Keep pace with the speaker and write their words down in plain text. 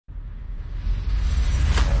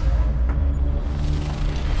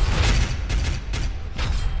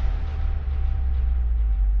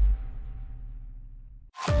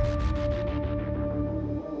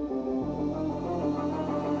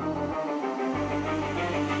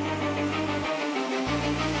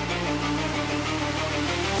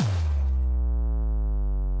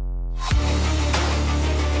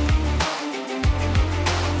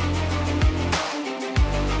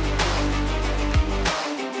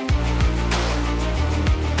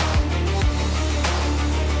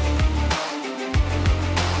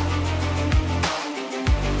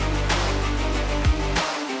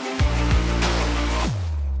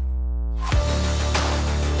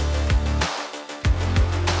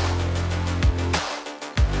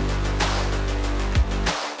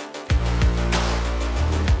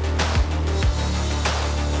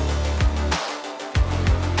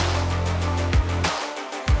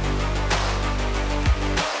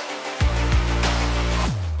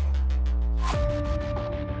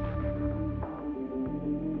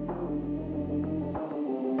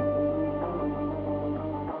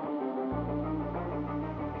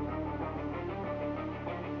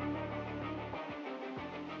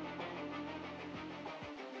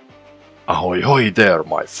Ahoy hoy there,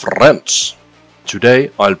 my friends!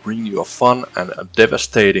 Today I'll bring you a fun and a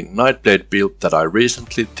devastating Nightblade build that I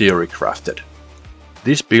recently theory crafted.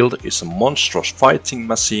 This build is a monstrous fighting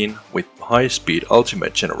machine with high speed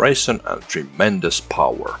ultimate generation and tremendous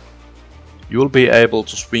power. You'll be able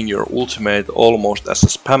to swing your ultimate almost as a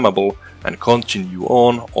spammable and continue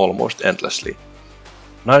on almost endlessly.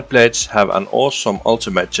 Nightblades have an awesome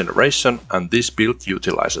ultimate generation and this build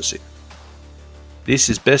utilizes it. This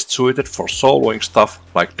is best suited for soloing stuff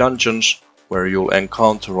like dungeons, where you'll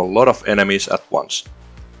encounter a lot of enemies at once.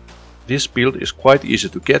 This build is quite easy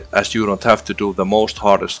to get as you don't have to do the most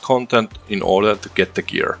hardest content in order to get the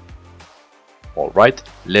gear. Alright,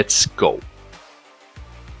 let's go!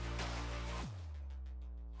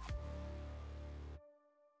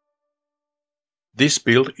 This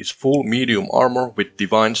build is full medium armor with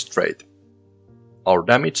divine strength. Our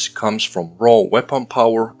damage comes from raw weapon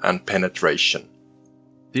power and penetration.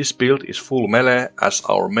 This build is full melee as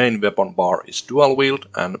our main weapon bar is dual wield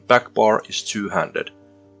and back bar is two-handed.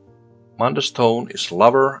 Thunderstone is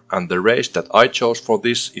lover and the race that I chose for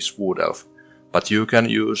this is wood elf, but you can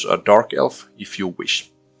use a dark elf if you wish.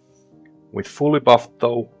 With fully buffed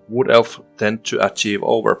though, wood elf tend to achieve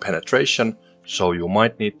over penetration, so you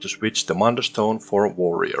might need to switch the Thunderstone for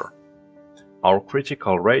warrior. Our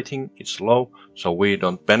critical rating is low, so we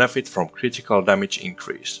don't benefit from critical damage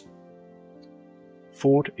increase.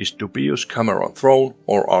 Food is dubious Cameron Throne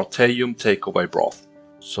or Arteium takeaway broth,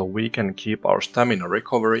 so we can keep our stamina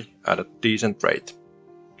recovery at a decent rate.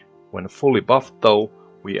 When fully buffed though,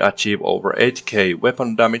 we achieve over 8k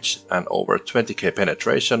weapon damage and over 20k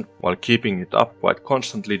penetration while keeping it up quite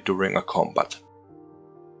constantly during a combat.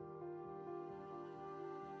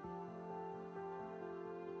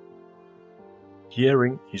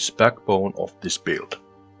 Hearing is backbone of this build.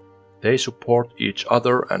 They support each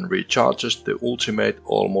other and recharges the ultimate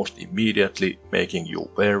almost immediately, making you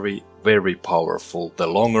very powerful the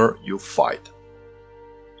longer you fight.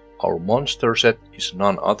 Our monster set is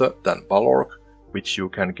none other than Balork, which you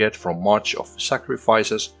can get from March of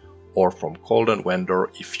Sacrifices or from Golden Vendor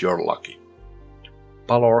if you're lucky.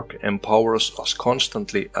 Balork empowers us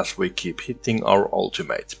constantly as we keep hitting our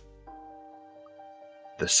ultimate.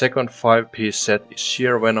 The second 5-piece set is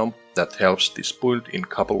Sheer Venom that helps this build in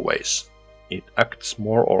couple ways. It acts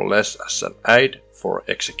more or less as an aid for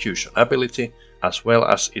execution ability, as well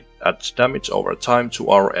as it adds damage over time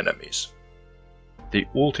to our enemies. The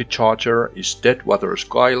ulti charger is Deadwater's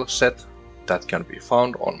Guile set that can be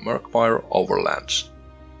found on Murkmire Overlands.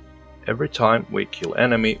 Every time we kill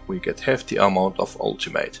enemy we get hefty amount of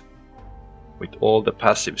ultimate. With all the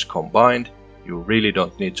passives combined, you really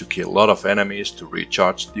don't need to kill a lot of enemies to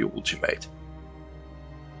recharge the ultimate.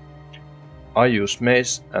 I use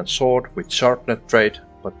mace and sword with sharpness trait,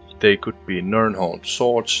 but they could be Nirnhound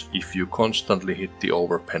swords if you constantly hit the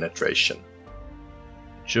over penetration.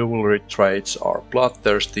 Jewelry traits are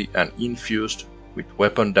bloodthirsty and infused with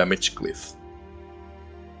weapon damage glyph.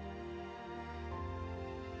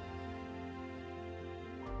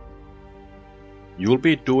 You'll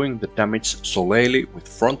be doing the damage solely with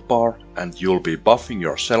front bar and you'll be buffing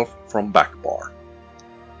yourself from back bar.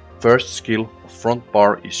 First skill of front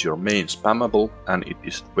bar is your main spammable and it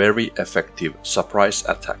is very effective surprise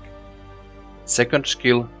attack. Second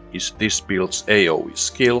skill is this build's AoE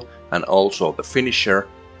skill and also the finisher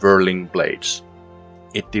Whirling Blades.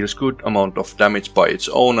 It deals good amount of damage by its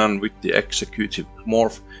own and with the executive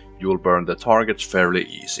morph you'll burn the targets fairly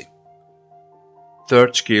easy.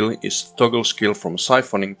 Third skill is toggle skill from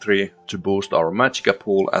Siphoning Tree to boost our magicka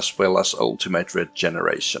pool as well as ultimate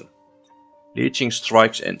regeneration. Leeching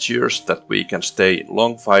strikes ensures that we can stay in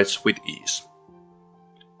long fights with ease.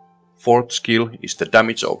 Fourth skill is the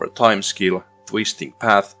damage over time skill, Twisting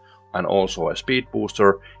Path, and also a speed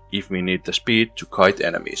booster if we need the speed to kite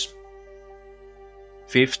enemies.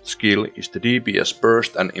 Fifth skill is the DPS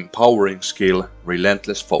burst and empowering skill,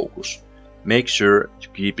 Relentless Focus. Make sure to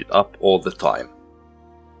keep it up all the time.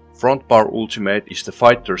 Front bar ultimate is the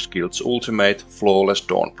fighter skill's ultimate, Flawless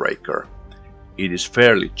Dawnbreaker. It is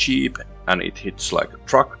fairly cheap and it hits like a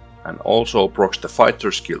truck and also procs the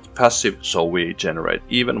fighter skill's passive, so we generate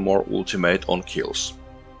even more ultimate on kills.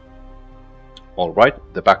 Alright,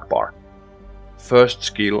 the back bar. First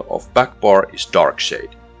skill of back bar is Dark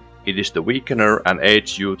Shade. It is the weakener and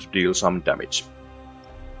aids you to deal some damage.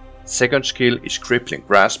 Second skill is Crippling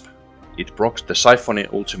Grasp. It procs the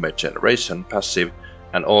Siphoning ultimate generation passive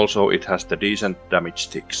and also it has the decent damage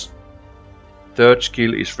ticks. Third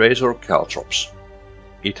skill is Razor Caltrops.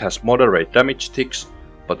 It has moderate damage ticks,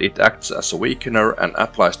 but it acts as a weakener and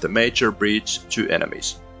applies the major breach to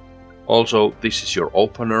enemies. Also, this is your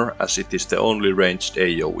opener as it is the only ranged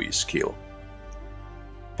AoE skill.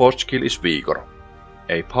 Fourth skill is Vigor,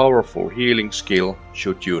 a powerful healing skill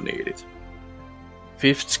should you need it.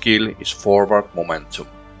 Fifth skill is Forward Momentum.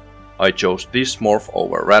 I chose this morph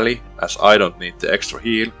over Rally as I don't need the extra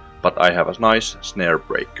heal, but I have a nice snare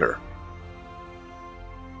breaker.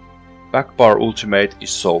 Backbar ultimate is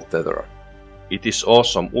Soul Tether. It is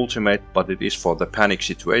awesome ultimate, but it is for the panic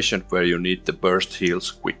situation where you need the burst heals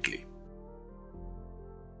quickly.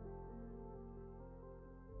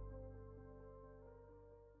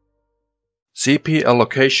 CP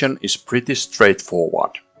allocation is pretty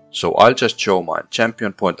straightforward, so I'll just show my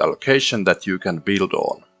champion point allocation that you can build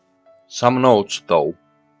on. Some notes though.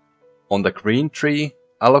 On the green tree,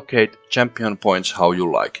 allocate champion points how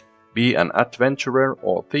you like. Be an adventurer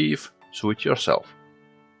or thief, suit yourself.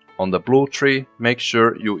 On the blue tree, make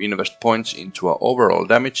sure you invest points into an overall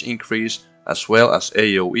damage increase as well as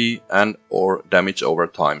AoE and or damage over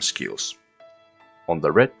time skills. On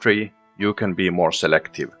the red tree, you can be more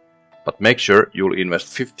selective, but make sure you'll invest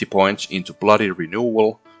 50 points into Bloody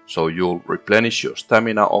Renewal so you'll replenish your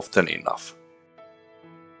stamina often enough.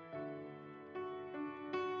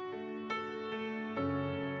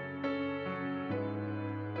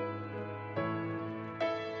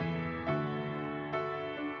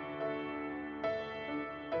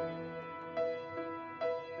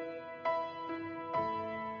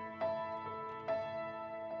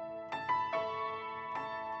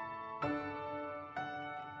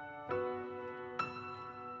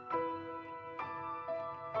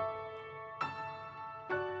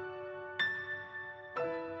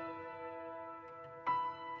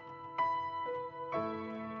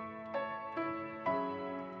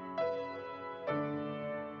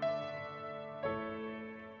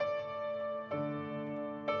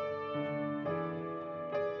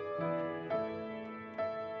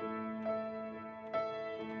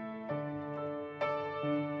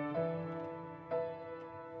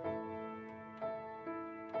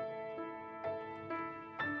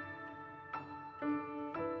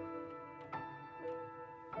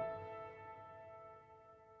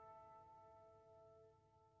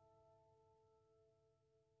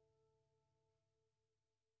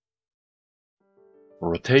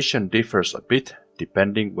 Rotation differs a bit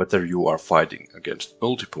depending whether you are fighting against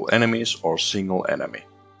multiple enemies or single enemy.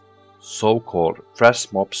 So-called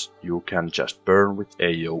trash mobs you can just burn with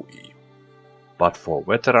AoE. But for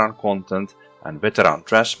veteran content and veteran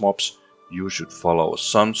trash mobs you should follow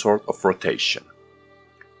some sort of rotation.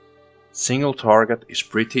 Single target is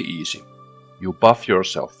pretty easy. You buff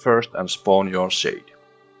yourself first and spawn your shade.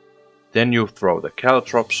 Then you throw the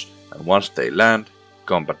caltrops and once they land,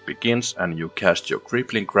 combat begins and you cast your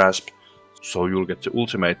Crippling Grasp, so you'll get the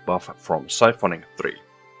ultimate buff from Siphoning 3.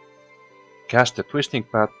 Cast the Twisting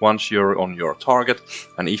Path once you're on your target,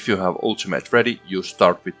 and if you have ultimate ready, you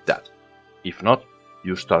start with that. If not,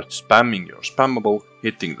 you start spamming your spammable,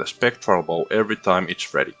 hitting the Spectral Bow every time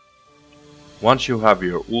it's ready. Once you have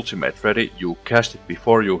your ultimate ready, you cast it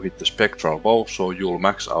before you hit the Spectral Bow, so you'll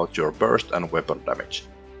max out your burst and weapon damage.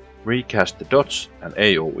 Recast the dots and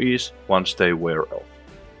AoEs once they wear off.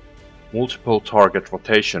 Multiple target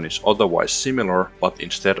rotation is otherwise similar, but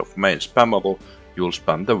instead of main spammable, you'll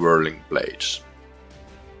spam the Whirling Blades.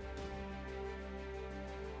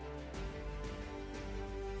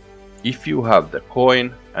 If you have the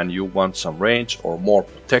coin and you want some range or more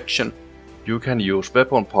protection, you can use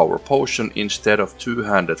Weapon Power Potion instead of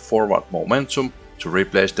two-handed Forward Momentum to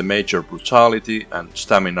replace the Major Brutality and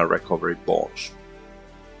Stamina Recovery bonus.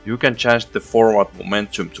 You can change the Forward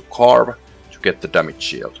Momentum to Carve to get the damage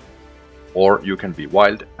shield. Or you can be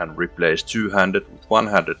wild and replace two-handed with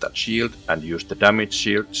one-handed and shield and use the damage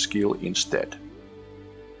shield skill instead.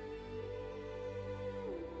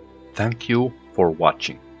 Thank you for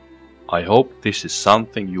watching. I hope this is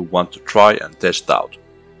something you want to try and test out.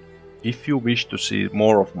 If you wish to see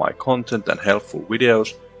more of my content and helpful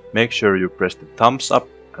videos, make sure you press the thumbs up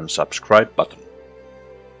and subscribe button.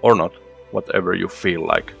 Or not, whatever you feel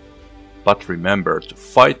like. But remember to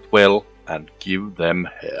fight well and give them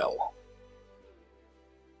hell.